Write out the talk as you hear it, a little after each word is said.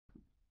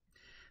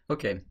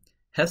Okay,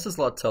 Hess's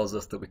law tells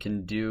us that we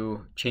can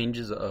do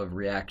changes of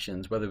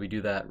reactions, whether we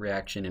do that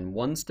reaction in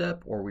one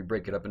step or we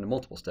break it up into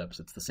multiple steps,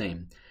 it's the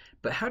same.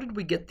 But how did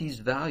we get these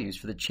values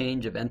for the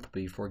change of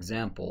enthalpy, for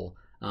example,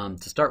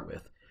 to start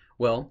with?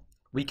 Well,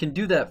 we can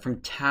do that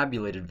from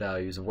tabulated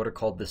values of what are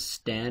called the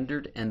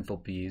standard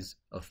enthalpies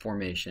of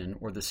formation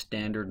or the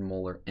standard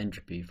molar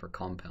entropy for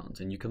compounds.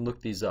 And you can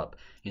look these up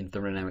in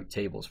thermodynamic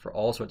tables for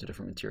all sorts of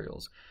different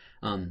materials.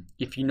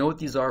 If you know what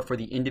these are for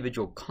the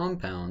individual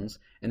compounds,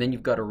 and then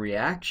you've got a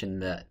reaction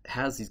that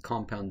has these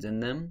compounds in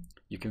them,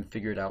 you can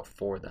figure it out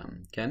for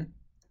them, okay?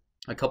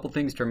 A couple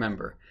things to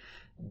remember.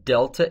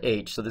 Delta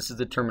H, so this is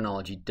the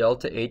terminology,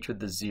 delta H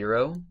with the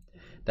 0,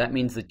 that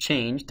means the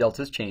change,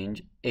 delta is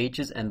change, H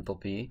is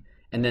enthalpy,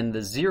 and then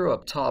the 0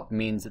 up top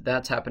means that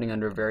that's happening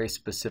under a very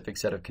specific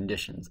set of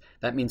conditions.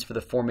 That means for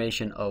the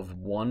formation of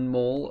 1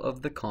 mole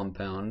of the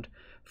compound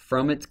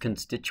from its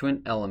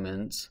constituent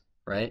elements,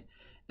 right?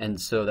 And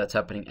so that's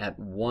happening at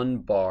 1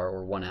 bar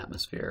or 1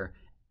 atmosphere.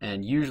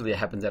 And usually it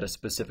happens at a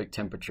specific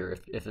temperature.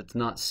 If it's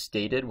not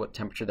stated what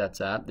temperature that's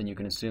at, then you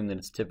can assume that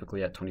it's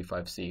typically at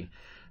 25°C.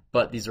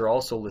 But these are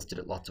also listed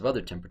at lots of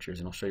other temperatures,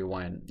 and I'll show you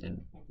why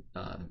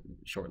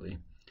shortly.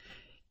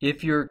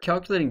 If you're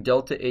calculating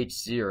delta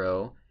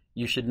H0,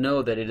 you should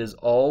know that it is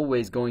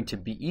always going to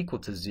be equal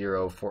to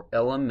 0 for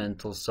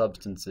elemental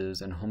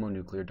substances and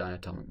homonuclear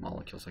diatomic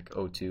molecules like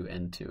O2,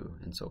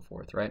 N2, and so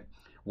forth, right?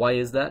 Why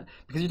is that?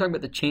 Because you're talking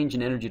about the change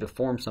in energy to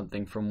form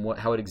something from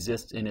how it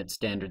exists in its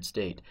standard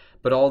state.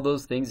 But all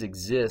those things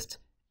exist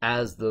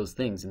as those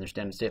things in their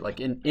standard state. Like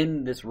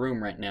in this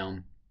room right now,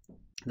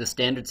 the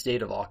standard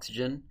state of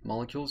oxygen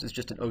molecules is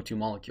just an O2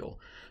 molecule.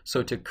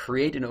 So to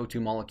create an O2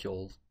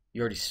 molecule,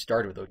 you already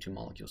started with O2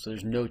 molecules, so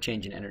there's no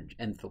change in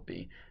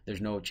enthalpy.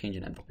 There's no change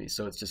in enthalpy,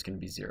 so it's just going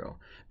to be 0.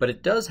 But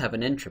it does have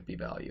an entropy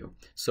value.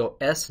 So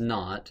S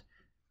naught,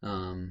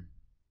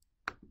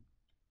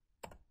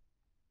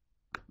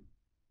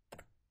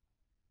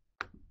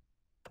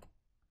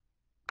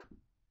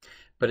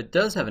 but it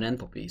does have an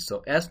enthalpy.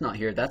 So S naught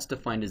here, that's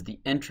defined as the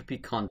entropy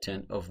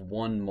content of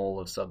 1 mole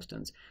of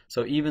substance.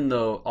 So even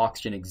though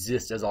oxygen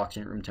exists as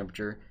oxygen at room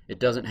temperature, it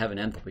doesn't have an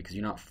enthalpy because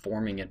you're not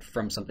forming it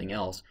from something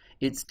else.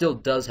 It still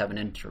does have an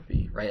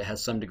entropy, right? It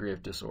has some degree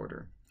of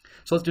disorder.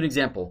 So let's do an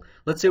example.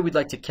 Let's say we'd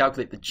like to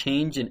calculate the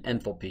change in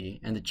enthalpy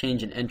and the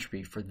change in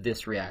entropy for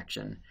this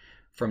reaction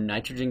from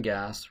nitrogen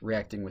gas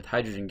reacting with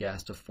hydrogen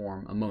gas to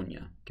form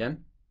ammonia, okay?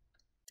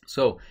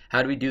 So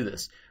how do we do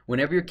this?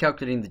 Whenever you're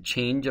calculating the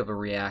change of a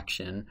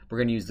reaction, we're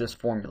going to use this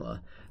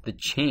formula. The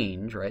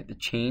change, right? The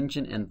change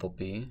in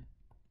enthalpy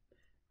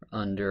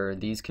under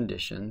these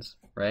conditions,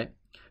 right?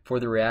 For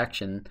the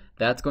reaction,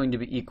 that's going to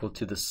be equal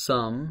to the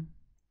sum,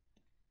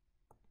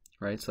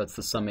 right? So that's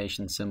the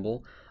summation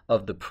symbol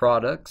of the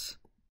products.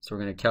 So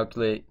we're going to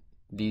calculate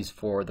these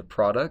for the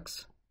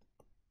products.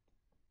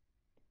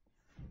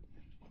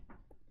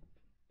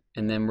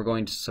 And then we're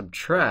going to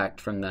subtract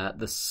from that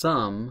the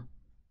sum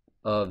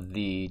of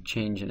the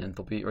change in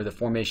enthalpy, or the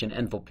formation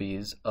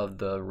enthalpies of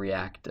the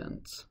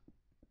reactants.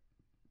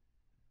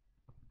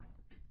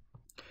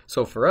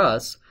 So for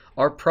us,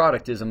 our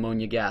product is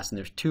ammonia gas, and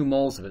there's 2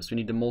 moles of it, so we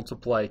need to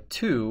multiply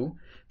 2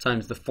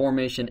 times the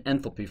formation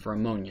enthalpy for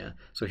ammonia.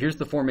 So here's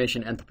the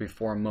formation enthalpy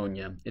for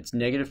ammonia. It's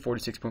negative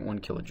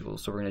 46.1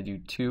 kilojoules, so we're going to do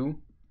 2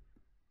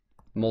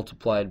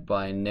 multiplied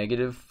by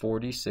negative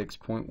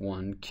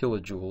 46.1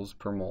 kilojoules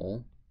per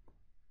mole.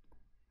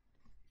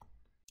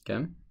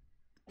 Okay?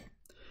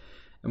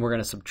 And we're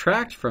going to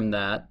subtract from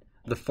that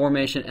the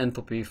formation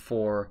enthalpy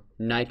for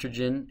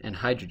nitrogen and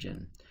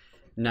hydrogen.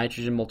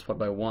 Nitrogen multiplied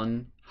by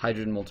 1,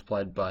 hydrogen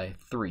multiplied by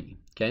 3.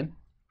 Okay?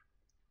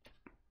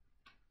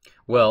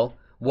 Well,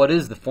 what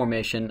is the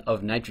formation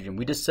of nitrogen?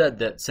 We just said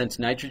that since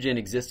nitrogen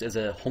exists as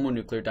a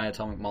homonuclear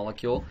diatomic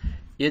molecule,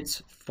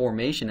 its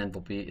formation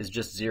enthalpy is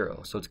just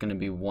 0. So it's going to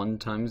be 1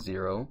 times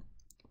 0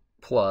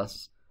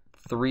 plus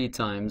 3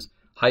 times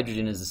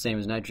hydrogen is the same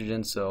as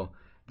nitrogen, so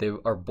they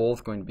are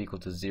both going to be equal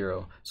to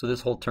 0. So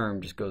this whole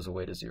term just goes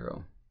away to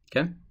 0.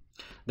 Okay?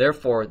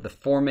 Therefore, the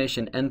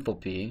formation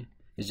enthalpy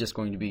is just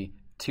going to be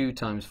 2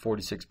 times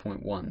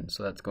 46.1.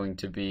 So that's going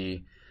to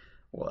be,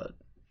 what,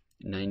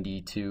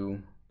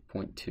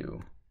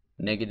 92.2.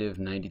 Negative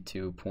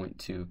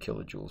 92.2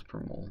 kilojoules per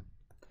mole.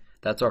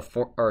 That's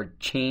our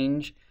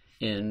change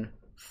in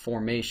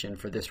formation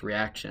for this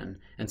reaction.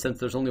 And since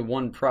there's only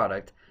one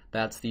product,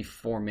 that's the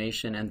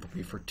formation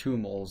enthalpy for 2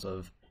 moles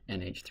of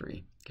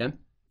NH3. Okay?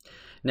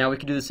 Now we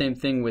can do the same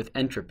thing with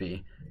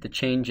entropy. The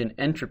change in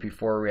entropy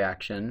for a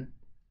reaction,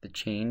 the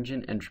change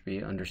in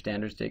entropy under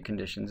standard state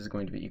conditions is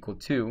going to be equal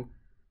to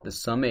the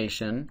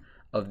summation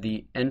of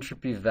the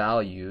entropy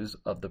values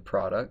of the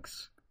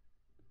products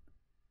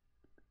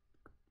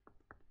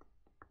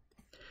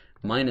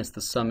minus the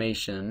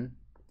summation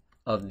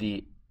of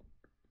the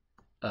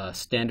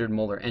standard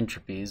molar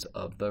entropies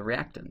of the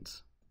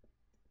reactants.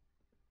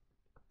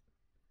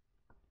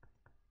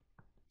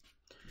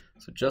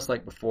 So just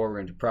like before, we're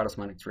going to do products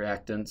minus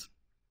reactants.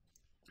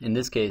 In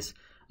this case,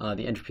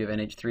 the entropy of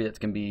NH3, that's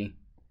going to be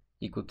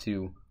equal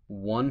to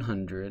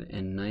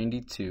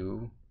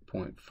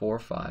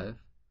 192.45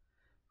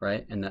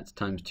 right? And that's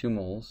times 2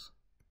 moles.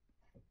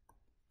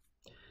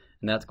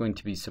 And that's going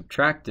to be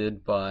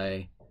subtracted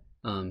by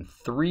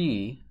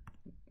 3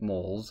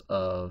 moles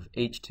of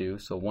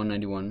H2, so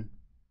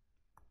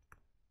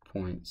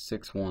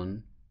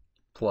 191.61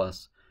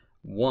 plus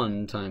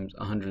 1 times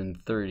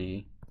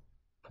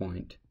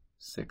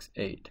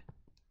 130.68.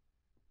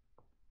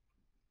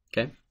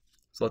 Okay,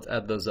 so let's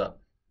add those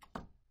up.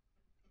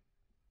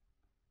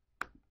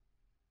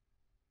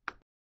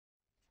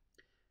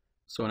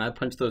 So when I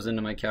punch those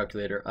into my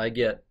calculator, I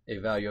get a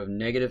value of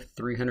negative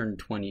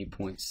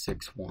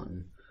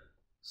 320.61.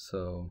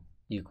 So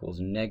equals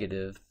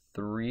negative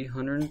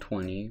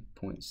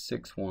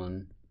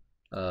 320.61.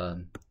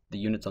 The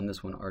units on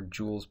this one are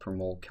joules per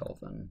mole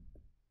Kelvin.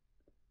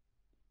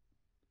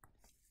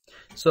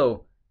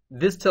 So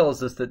this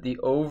tells us that the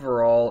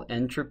overall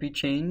entropy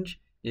change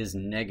is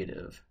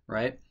negative,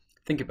 right?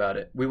 Think about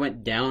it. We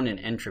went down in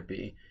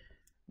entropy.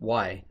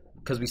 Why?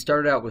 Because we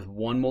started out with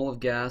 1 mole of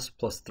gas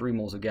plus 3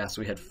 moles of gas.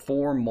 So we had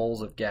 4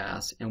 moles of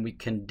gas, and we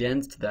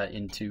condensed that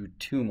into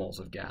 2 moles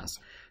of gas.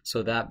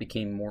 So that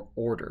became more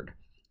ordered,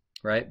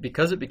 right?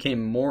 Because it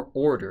became more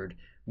ordered,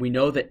 we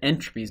know that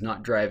entropy is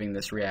not driving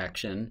this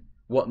reaction.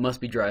 What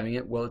must be driving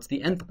it? Well, it's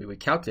the enthalpy. We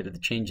calculated the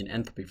change in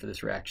enthalpy for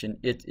this reaction.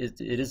 It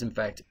is, in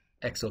fact,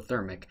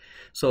 exothermic.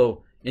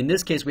 So in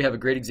this case, we have a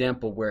great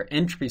example where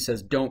entropy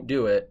says don't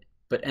do it,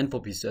 but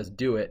enthalpy says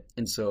do it,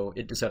 and so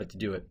it decided to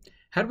do it.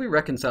 How do we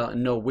reconcile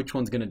and know which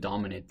one's going to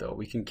dominate, though?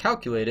 We can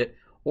calculate it,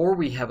 or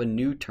we have a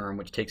new term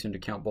which takes into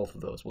account both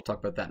of those. We'll talk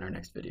about that in our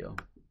next video.